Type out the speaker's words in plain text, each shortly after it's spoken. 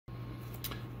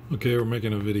Okay, we're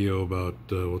making a video about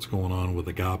what's going on with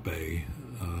Agape.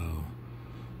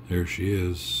 There she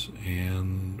is,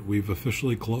 and we've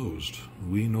officially closed.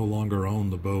 We no longer own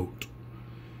the boat.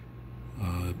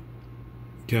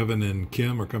 Kevin and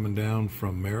Kim are coming down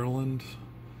from Maryland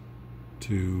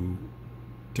to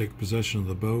take possession of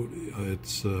the boat.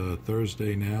 It's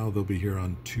Thursday now. They'll be here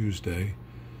on Tuesday.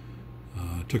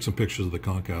 Took some pictures of the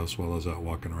conch house while I was out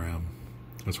walking around.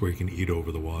 That's where you can eat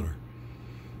over the water.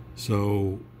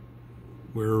 So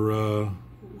we're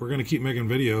going to keep making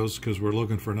videos because we're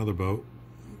looking for another boat.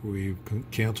 We've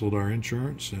canceled our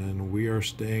insurance and we are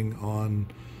staying on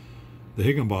the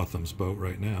Higginbotham's boat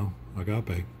right now,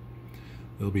 Agape.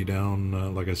 They'll be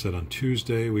down, like I said, on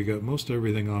Tuesday. We got most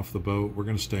everything off the boat. We're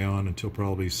going to stay on until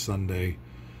probably Sunday.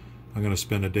 I'm going to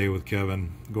spend a day with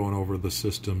Kevin going over the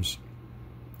systems.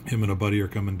 Him and a buddy are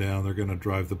coming down. They're going to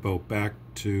drive the boat back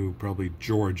to probably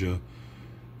Georgia,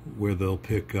 where they'll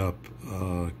pick up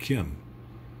Kim.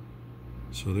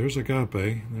 So there's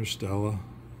Agape. There's Stella.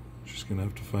 She's going to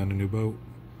have to find a new boat.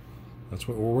 That's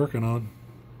what we're working on.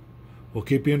 We'll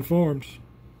keep you informed.